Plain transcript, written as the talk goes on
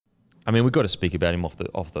I mean, we've got to speak about him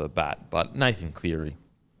off the bat, but Nathan Cleary,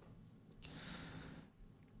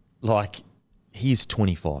 like, he's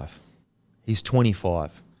 25. He's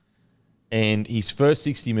 25. And his first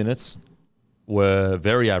 60 minutes were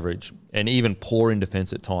very average and even poor in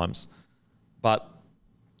defence at times. But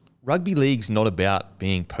rugby league's not about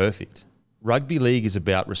being perfect. Rugby league is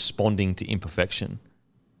about responding to imperfection.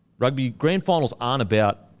 Rugby grand finals aren't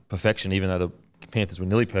about perfection, even though the Panthers were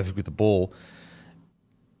nearly perfect with the ball.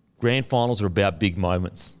 Grand finals are about big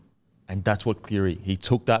moments. And that's what Cleary, he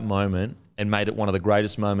took that moment and made it one of the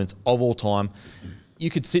greatest moments of all time. You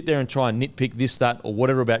could sit there and try and nitpick this, that, or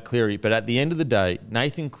whatever about Cleary, but at the end of the day,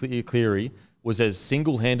 Nathan Cleary was as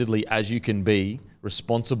single-handedly as you can be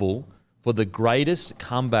responsible for the greatest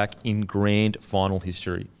comeback in grand final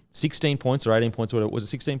history. 16 points or 18 points, or whatever. Was it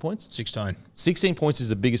 16 points? 16. 16 points is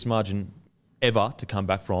the biggest margin ever to come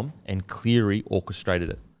back from, and Cleary orchestrated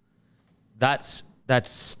it. That's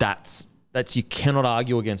stats. You cannot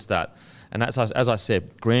argue against that. And that's, as I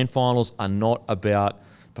said, grand finals are not about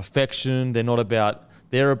perfection.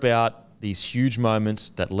 They're about these huge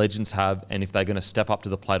moments that legends have, and if they're going to step up to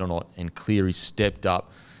the plate or not. And Cleary stepped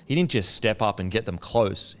up. He didn't just step up and get them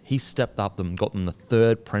close. He stepped up and got them the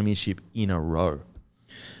third premiership in a row.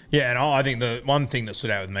 Yeah, and I think the one thing that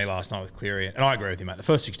stood out with me last night with Cleary, and I agree with you, mate, the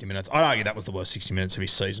first 60 minutes, I'd argue that was the worst 60 minutes of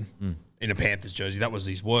his season in a Panthers jersey. That was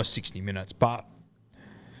his worst 60 minutes. But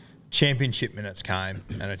championship minutes came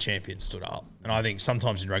and a champion stood up. And I think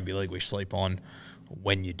sometimes in rugby league we sleep on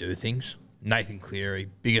when you do things. Nathan Cleary,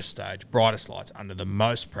 biggest stage, brightest lights, under the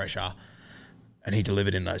most pressure, and he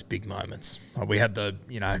delivered in those big moments. We had the,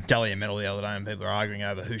 Dahlia medal the other day and people are arguing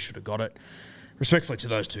over who should have got it. Respectfully to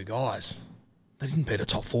those two guys, they didn't beat a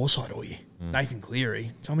top four side all year. Nathan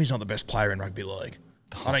Cleary, tell me he's not the best player in rugby league.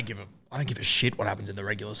 I don't give a shit what happens in the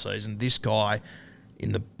regular season. This guy,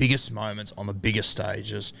 in the biggest moments, on the biggest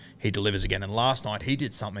stages, he delivers again. And last night he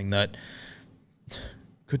did something that,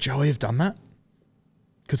 could Joey have done that?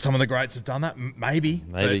 Could some of the greats have done that? Maybe.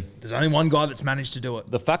 But there's only one guy that's managed to do it.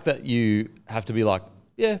 The fact that you have to be like,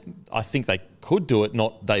 yeah, I think they could do it,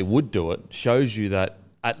 not they would do it, shows you that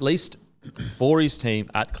at least for his team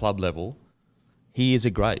at club level, he is a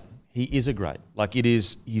great. He is a great. Like,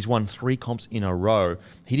 he's won 3 comps in a row.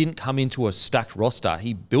 He didn't come into a stacked roster.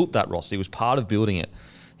 He built that roster. He was part of building it.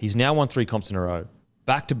 He's now won 3 comps in a row.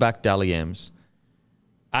 Back-to-back Dally M's.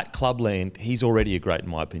 At Clubland, he's already a great, in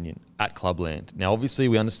my opinion, at Clubland. Now, obviously,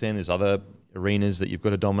 we understand there's other arenas that you've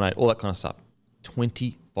got to dominate, all that kind of stuff.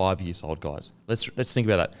 25 years old, guys. Let's think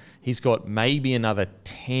about that. He's got maybe another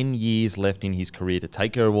 10 years left in his career to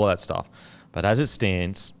take care of all that stuff. But as it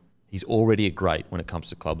stands, he's already a great when it comes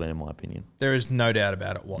to Clubland, in my opinion. There is no doubt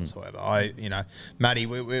about it whatsoever. Matty,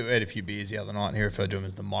 we had a few beers the other night and he referred to him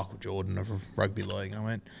as the Michael Jordan of rugby league. And I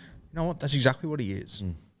went, you know what? That's exactly what he is.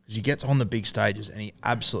 Because he gets on the big stages and he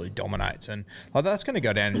absolutely dominates. And that's going to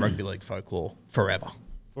go down in rugby league folklore forever.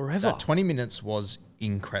 That 20 minutes was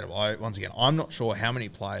incredible. Once again, I'm not sure how many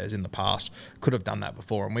players in the past could have done that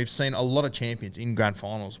before. And we've seen a lot of champions in grand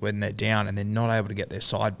finals when they're down and they're not able to get their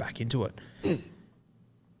side back into it.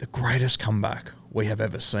 The greatest comeback we have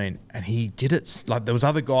ever seen. And he did it. Like, there was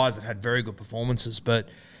other guys that had very good performances, but,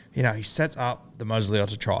 he sets up the Mosley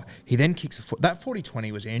to try. He then kicks a foot. That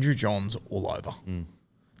 40-20 was Andrew Johns all over.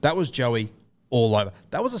 That was Joey all over.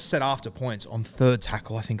 That was a set after points on third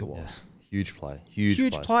tackle, I think it was. Yeah. Huge play.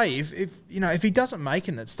 Huge play. If he doesn't make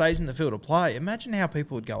it and it stays in the field of play, imagine how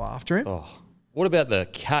people would go after him. Oh, what about the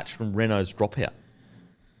catch from Renault's dropout?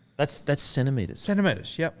 That's centimetres.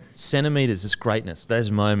 Centimetres, yep. Centimetres is greatness. Those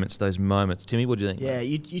moments. Timmy, what do you think? Yeah,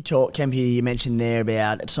 you talk, Kempy, you mentioned there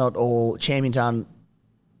about it's not all champions aren't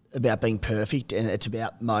about being perfect, and it's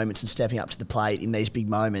about moments and stepping up to the plate in these big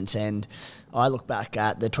moments. And I look back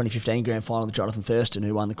at the 2015 grand final with Jonathan Thurston,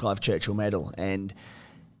 who won the Clive Churchill medal, and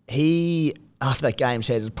he, after that game,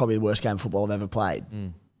 said it was probably the worst game of football I've ever played.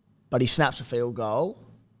 But he snaps a field goal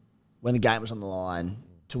when the game was on the line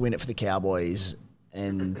to win it for the Cowboys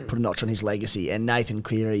and put a notch on his legacy. And Nathan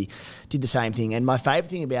Cleary did the same thing. And my favourite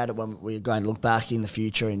thing about it, when we're going to look back in the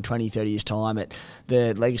future in 20, 30 years' time, at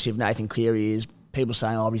the legacy of Nathan Cleary is people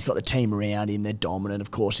saying, oh, but he's got the team around him, they're dominant,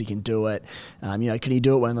 of course he can do it. Can he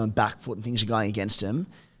do it when they're on back foot and things are going against him?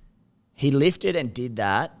 He lifted and did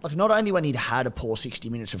that. Like, not only when he'd had a poor 60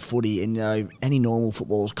 minutes of footy and, any normal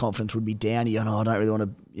footballer's confidence would be down. I don't really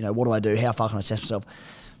want to, what do I do? How far can I test myself?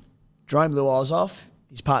 Jerome Luai was off.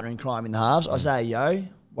 His partner in crime in the halves, Isaiah Yeo,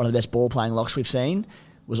 one of the best ball-playing locks we've seen,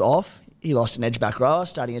 was off. He lost an edge-back rower,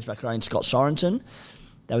 starting edge-back rower in Scott Sorensen.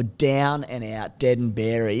 They were down and out, dead and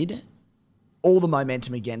buried. All the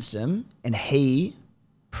momentum against him, and he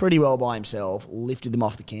pretty well by himself, lifted them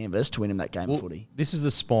off the canvas to win him that game of footy. This is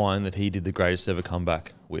the spine that he did the greatest ever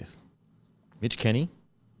comeback with. Mitch Kenny,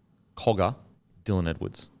 Cogger, Dylan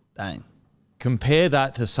Edwards. Bang. Compare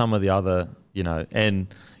that to some of the other,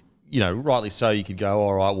 rightly so, you could go,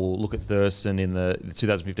 all right, we'll look at Thurston in the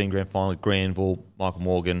 2015 grand final, Granville, Michael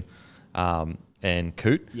Morgan, and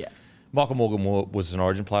Coote. Yeah. Michael Morgan was an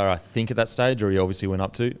Origin player, I think, at that stage, or he obviously went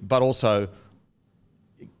up to. But also,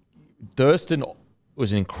 Thurston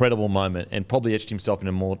was an incredible moment and probably etched himself in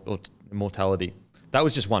immortality. That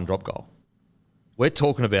was just one drop goal. We're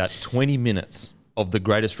talking about 20 minutes of the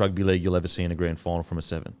greatest rugby league you'll ever see in a grand final from a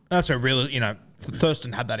 7. That's a really,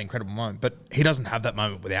 Thurston had that incredible moment, but he doesn't have that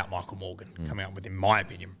moment without Michael Morgan coming up with, in my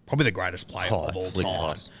opinion, probably the greatest player of all time.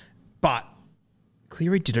 Nice. But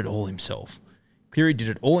Cleary did it all himself. Cleary did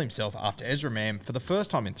it all himself after Ezra Mam, for the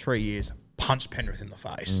first time in 3 years, punched Penrith in the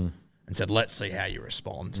face and said, let's see how you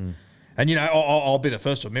respond. And, I'll be the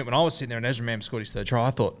first to admit, when I was sitting there and Ezra Mam scored his third try,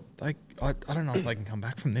 I thought, I don't know if they can come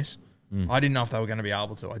back from this. I didn't know if they were going to be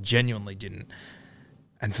able to. I genuinely didn't.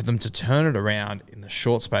 And for them to turn it around in the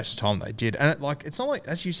short space of time they did. And it's not like,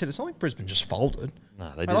 as you said, it's not like Brisbane just folded.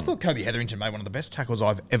 No, they didn't. I thought Kobe Hetherington made one of the best tackles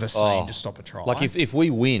I've ever seen to stop a try. Like, if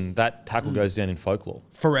we win, that tackle goes down in folklore.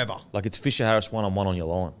 Forever. Like, it's Fisher Harris one-on-one on your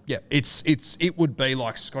line. Yeah, it would be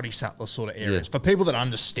like Scotty Sattler sort of areas. For people that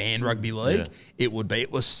understand rugby league, it would be.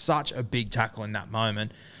 It was such a big tackle in that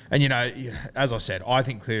moment. And, as I said, I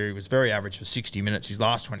think Cleary was very average for 60 minutes. His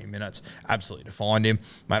last 20 minutes absolutely defined him.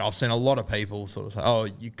 Mate, I've seen a lot of people sort of say, oh,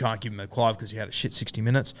 you can't give him a Clive because he had a shit 60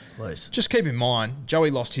 minutes. Please. Just keep in mind,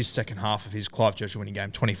 Joey lost his second half of his Clive Churchill winning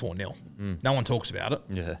game 24-0. No one talks about it.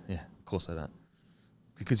 Yeah, of course they don't.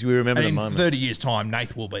 Because we remember and the in moment. 30 years' time,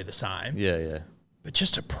 Nath will be the same. Yeah. But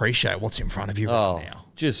just appreciate what's in front of you right now.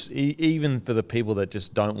 Just even for the people that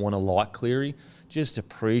just don't want to like Cleary, just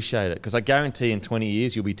appreciate it. Because I guarantee in 20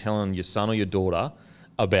 years, you'll be telling your son or your daughter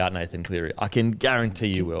about Nathan Cleary. I can guarantee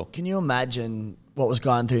you will. Can you imagine what was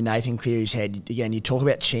going through Nathan Cleary's head? Again, you talk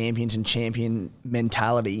about champions and champion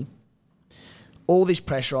mentality. All this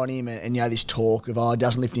pressure on him and this talk of, he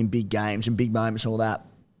doesn't lift in big games and big moments and all that.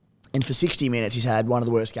 And for 60 minutes, he's had one of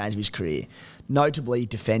the worst games of his career. Notably,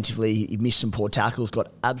 defensively, he missed some poor tackles,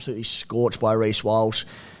 got absolutely scorched by Reece Walsh.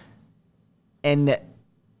 And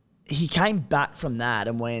he came back from that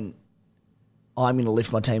and went, I'm going to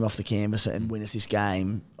lift my team off the canvas and win us this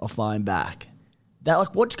game off my own back.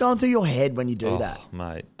 That, what's going through your head when you do that?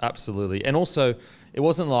 Mate, absolutely. And also, it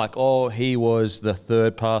wasn't like, he was the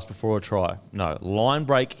third pass before a try. No, line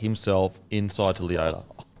break himself inside to Leota.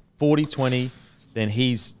 40-20,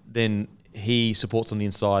 then he supports on the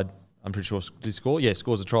inside. I'm pretty sure, did he score? Yeah,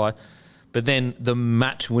 scores a try. But then the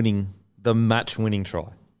match-winning try.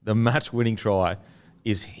 The match-winning try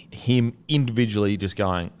is him individually just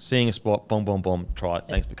going, seeing a spot, boom, boom, boom, try,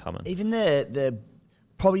 thanks for coming. Even the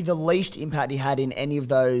probably the least impact he had in any of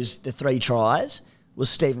the 3 tries was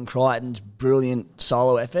Stephen Crichton's brilliant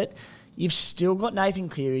solo effort. You've still got Nathan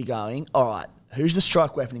Cleary going, all right, who's the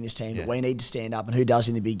strike weapon in this team that we need to stand up and who does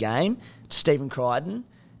in the big game? It's Stephen Crichton.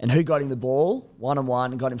 And who got him the ball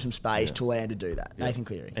one-on-one and got him some space to allow him to do that? Nathan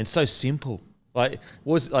Cleary. And so simple. It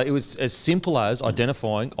was as simple as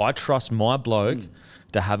identifying, I trust my bloke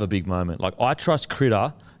to have a big moment. Like, I trust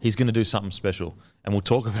Critter, he's going to do something special. And we'll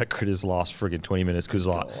talk about Critter's last friggin' 20 minutes because,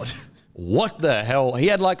 what the hell? He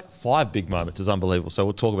had 5 big moments. It was unbelievable. So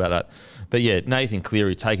we'll talk about that. But yeah, Nathan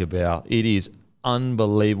Cleary, take a bow. It is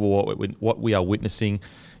unbelievable what we are witnessing.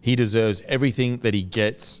 He deserves everything that he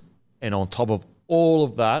gets. And on top of all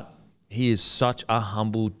of that, he is such a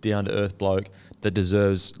humble, down-to-earth bloke that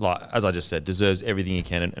deserves, as I just said, deserves everything he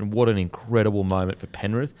can. And what an incredible moment for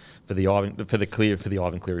Penrith, for the Ivan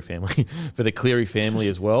Cleary family, for the Cleary family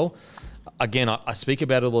as well. Again, I speak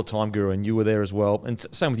about it all the time, Guru, and you were there as well. And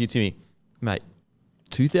same with you, Timmy. Mate,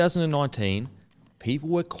 2019, people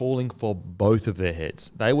were calling for both of their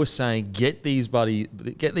heads. They were saying, get these bloody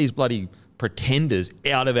pretenders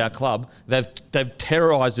out of our club. They've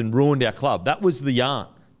terrorised and ruined our club. That was the yarn.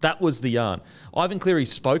 Ivan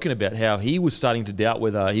Cleary's spoken about how he was starting to doubt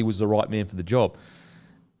whether he was the right man for the job.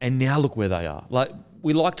 And now look where they are.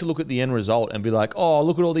 We like to look at the end result and be like, oh,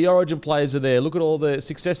 look at all the Origin players are there. Look at all the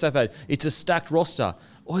success they've had. It's a stacked roster.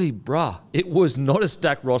 Oi, bruh, it was not a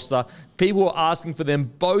stacked roster. People were asking for them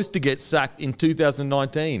both to get sacked in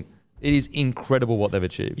 2019. It is incredible what they've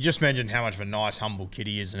achieved. You just mentioned how much of a nice, humble kid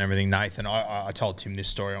he is and everything, Nathan. I told Tim this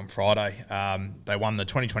story on Friday. They won the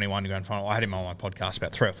 2021 grand final. I had him on my podcast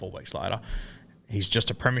about 3 or 4 weeks later. He's just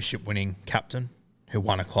a premiership-winning captain who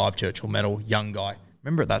won a Clive Churchill medal, young guy.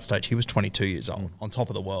 Remember at that stage, he was 22 years old, on top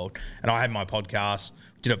of the world. And I had my podcast,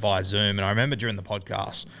 did it via Zoom, and I remember during the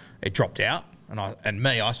podcast, it dropped out. And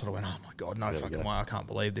I sort of went, oh my God, no fucking way, I can't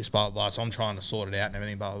believe this, blah, blah, blah. So I'm trying to sort it out and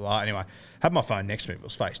everything, blah, blah, blah. Anyway, had my phone next to me, it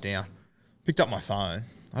was face down. Picked up my phone.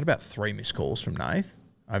 I had about 3 missed calls from Nath.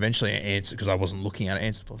 I eventually answered because I wasn't looking at it.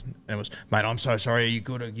 Answered and it was, mate, I'm so sorry. Are you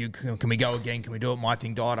good? Can we go again? Can we do it? My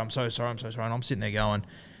thing died. I'm so sorry. And I'm sitting there going,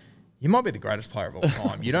 you might be the greatest player of all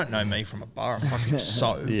time. You don't know me from a bar of fucking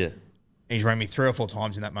soap. Yeah. He's rang me 3 or 4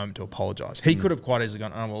 times in that moment to apologise. He could have quite easily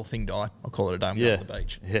gone, oh, well, thing died. I'll call it a day. I'm going to the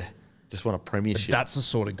beach. Yeah. Just want a premiership. But that's the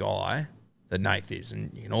sort of guy that Nath is.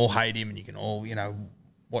 And you can all hate him and you can all,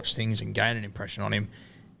 watch things and gain an impression on him.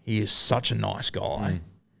 He is such a nice guy.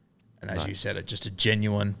 And as you said, just a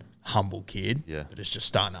genuine, humble kid that is just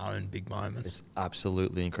starting to own big moments. It's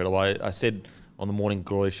absolutely incredible. I said on the Morning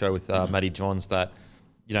Glory show with Matty Johns that,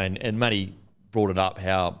 and Matty brought it up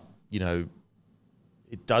how,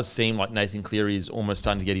 it does seem like Nathan Cleary is almost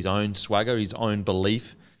starting to get his own swagger, his own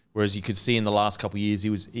belief. Whereas you could see in the last couple of years,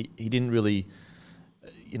 he didn't really,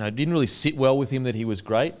 didn't really sit well with him that he was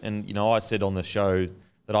great. And, I said on the show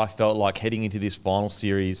that I felt like heading into this final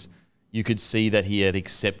series, you could see that he had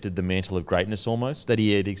accepted the mantle of greatness almost, that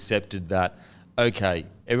he had accepted that, okay,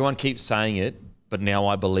 everyone keeps saying it, but now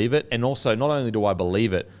I believe it. And also, not only do I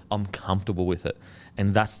believe it, I'm comfortable with it.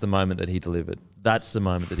 And that's the moment that he delivered. That's the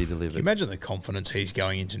moment that he delivered. Can you imagine the confidence he's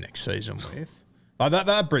going into next season with? Like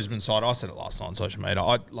that Brisbane side, I said it last night on social media,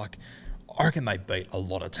 I reckon they beat a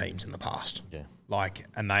lot of teams in the past. Yeah.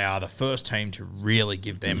 And they are the first team to really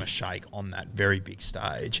give them a shake on that very big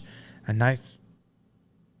stage. And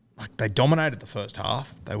they dominated the first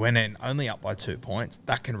half. They went in only up by 2 points.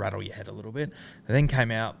 That can rattle your head a little bit. They then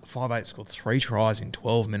came out, 5'8", scored 3 tries in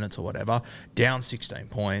 12 minutes or whatever, down 16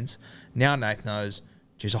 points. Now Nath knows,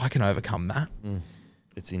 geez, I can overcome that.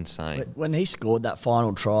 It's insane. When he scored that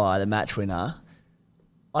final try, the match winner,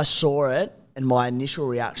 I saw it and my initial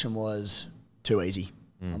reaction was too easy.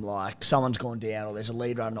 I'm like, someone's gone down or there's a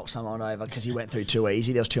lead run, knock someone over because he went through too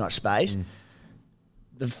easy. There was too much space.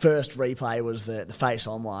 The first replay was the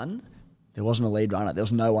face-on one. There wasn't a lead runner. There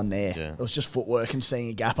was no one there. Yeah. It was just footwork and seeing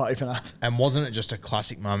a gap open up. And wasn't it just a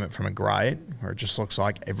classic moment from a great where it just looks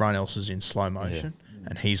like everyone else is in slow motion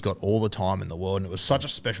and he's got all the time in the world? And it was such a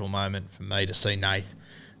special moment for me to see Nath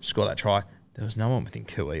score that try. There was no one within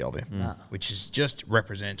QE of him, which is just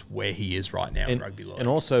represents where he is right now in rugby league. And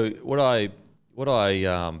also, what I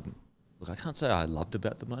look, I can't say I loved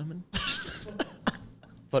about the moment,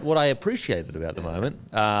 but what I appreciated about the moment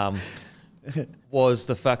was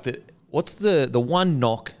the fact that what's the one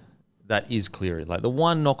knock that is Cleary? Like the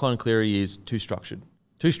one knock on Cleary is too structured.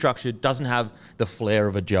 Too structured, doesn't have the flair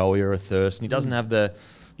of a Joey or a Thurston. He doesn't have that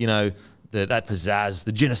pizzazz,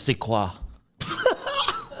 the je ne sais quoi.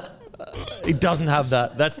 He doesn't have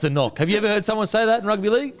that. That's the knock. Have you ever heard someone say that in rugby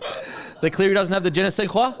league? That Cleary doesn't have the je ne sais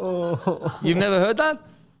quoi? You've never heard that?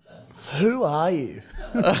 Who are you?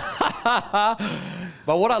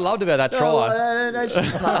 But what I loved about that try... No,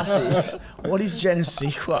 passes. What is je ne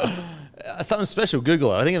sais quoi? Something special.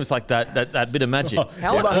 Google it. I think it was like that bit of magic.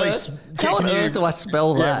 How on earth do I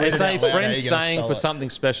spell that? They say French saying for something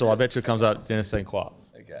special. I bet you it comes out je ne sais quoi.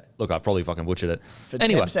 Okay. Look, I probably fucking butchered it. For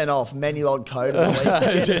anyway. 10% off, Menulog code of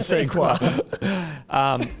the week. Je ne sais quoi.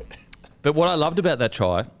 But what I loved about that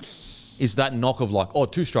try is that knock of like,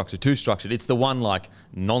 too structured. It's the one like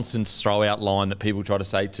nonsense throw out line that people try to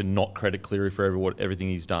say to not credit Cleary for everything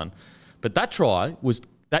he's done. But that try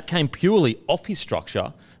that came purely off his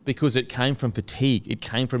structure because it came from fatigue. It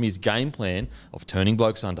came from his game plan of turning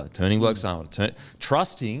blokes under,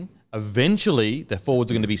 trusting eventually their forwards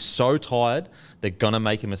are going to be so tired they're going to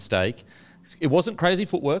make a mistake. It wasn't crazy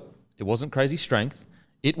footwork. It wasn't crazy strength.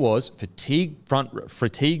 It was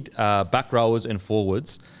fatigued back rowers and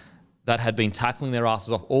forwards that had been tackling their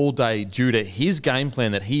asses off all day due to his game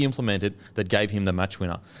plan that he implemented that gave him the match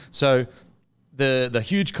winner. So the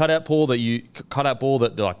huge cutout ball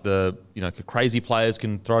that like the crazy players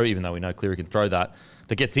can throw, even though we know Cleary can throw that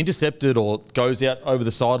gets intercepted or goes out over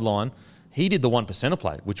the sideline. He did the 1%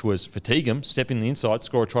 play, which was fatigue him, step in the inside,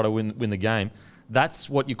 score a try to win the game. That's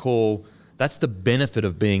what you call. That's the benefit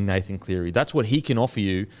of being Nathan Cleary. That's what he can offer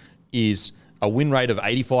you is a win rate of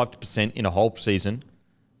 85% in a whole season,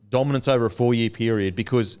 dominance over a 4-year period.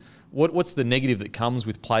 Because what's the negative that comes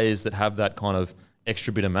with players that have that kind of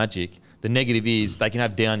extra bit of magic? The negative is they can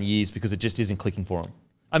have down years because it just isn't clicking for them.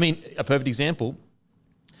 I mean, a perfect example,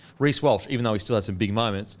 Reece Walsh, even though he still had some big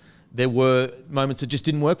moments, there were moments that just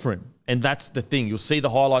didn't work for him. And that's the thing. You'll see the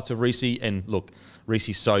highlights of Reece, and look,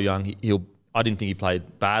 Reece's so young, I didn't think he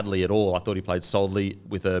played badly at all. I thought he played solidly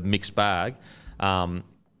with a mixed bag.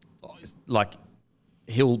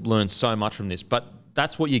 He'll learn so much from this. But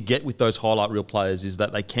that's what you get with those highlight reel players is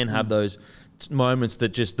that they can have those moments that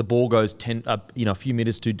just the ball goes a few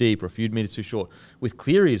meters too deep or a few meters too short. With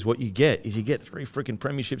Cleary, is what you get 3 freaking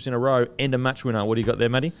premierships in a row and a match winner. What do you got there,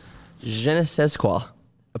 Matty? Je ne sais quoi.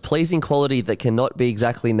 A pleasing quality that cannot be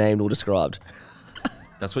exactly named or described.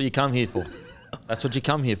 That's what you come here for. That's what you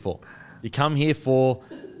come here for. You come here for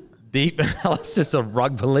deep analysis of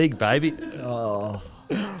rugby league, baby. Oh.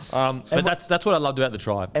 But that's what I loved about the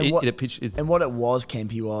try. And what it was,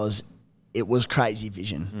 Kempy, it was crazy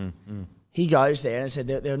vision. He goes there and said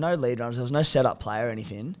there were no lead runners, there was no setup play or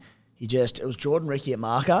anything. It was Jordan Ricky at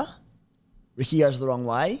marker. Ricky goes the wrong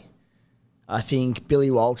way. I think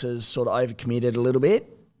Billy Walters sort of overcommitted a little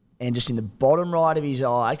bit, and just in the bottom right of his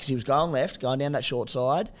eye, because he was going left, going down that short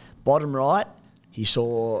side, bottom right, he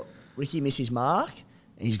saw Ricky miss his mark,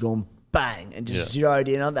 and he's gone bang, and just zeroed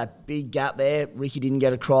in on that big gap there. Ricky didn't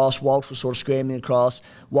get across. Waltz was sort of scrambling across.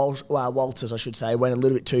 Walters, I should say, went a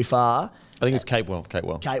little bit too far. I think it's Catewell.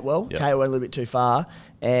 Catewell Yep. went a little bit too far,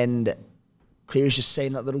 and Cleary's just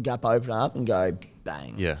seen that little gap open up and go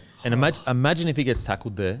bang. Yeah. And imagine if he gets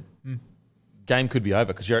tackled there, game could be over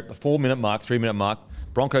because you're at the 4-minute mark, 3-minute mark.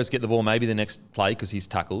 Broncos get the ball maybe the next play because he's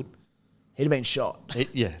tackled. He'd have been shot.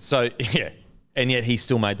 And yet he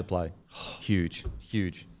still made the play. Huge.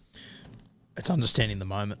 It's understanding the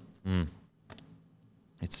moment.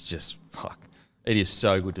 It's just, fuck. It is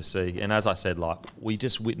so good to see. And as I said, we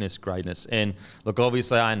just witnessed greatness. And look,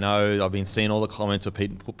 obviously I know I've been seeing all the comments of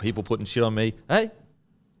people putting shit on me. Hey,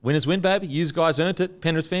 winners win, baby. You guys earned it.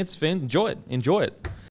 Penrith fans, enjoy it.